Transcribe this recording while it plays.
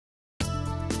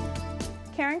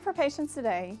Caring for patients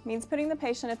today means putting the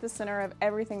patient at the center of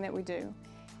everything that we do.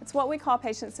 It's what we call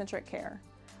patient-centric care.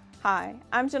 Hi,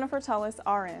 I'm Jennifer Tullis,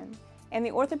 RN, and the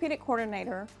Orthopedic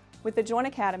Coordinator with the Joint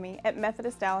Academy at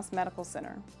Methodist Dallas Medical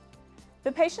Center.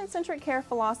 The patient-centric care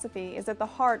philosophy is at the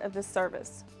heart of this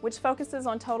service, which focuses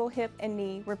on total hip and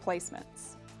knee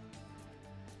replacements.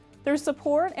 Through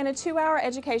support and a 2-hour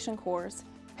education course,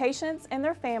 patients and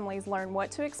their families learn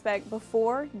what to expect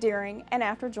before, during, and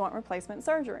after joint replacement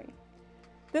surgery.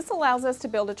 This allows us to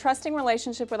build a trusting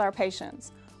relationship with our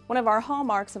patients, one of our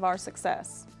hallmarks of our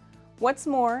success. What's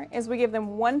more is we give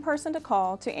them one person to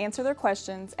call to answer their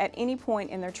questions at any point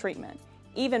in their treatment,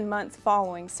 even months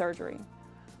following surgery.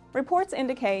 Reports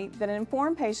indicate that an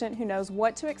informed patient who knows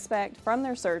what to expect from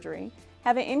their surgery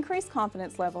have an increased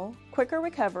confidence level, quicker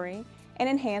recovery, and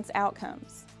enhanced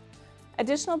outcomes.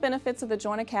 Additional benefits of the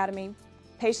Joint Academy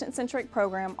patient-centric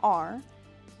program are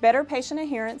better patient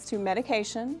adherence to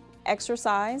medication,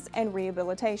 exercise, and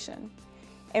rehabilitation.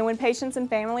 And when patients and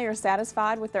family are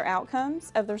satisfied with their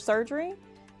outcomes of their surgery,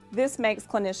 this makes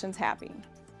clinicians happy.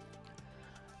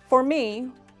 For me,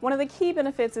 one of the key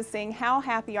benefits is seeing how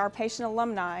happy our patient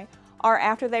alumni are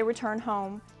after they return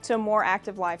home to a more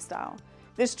active lifestyle.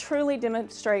 This truly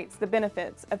demonstrates the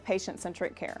benefits of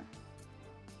patient-centric care.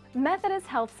 Methodist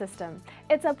Health System.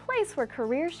 It's a place where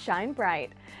careers shine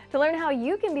bright. To learn how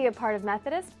you can be a part of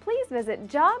Methodist, please visit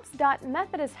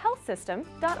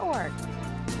jobs.methodisthealthsystem.org.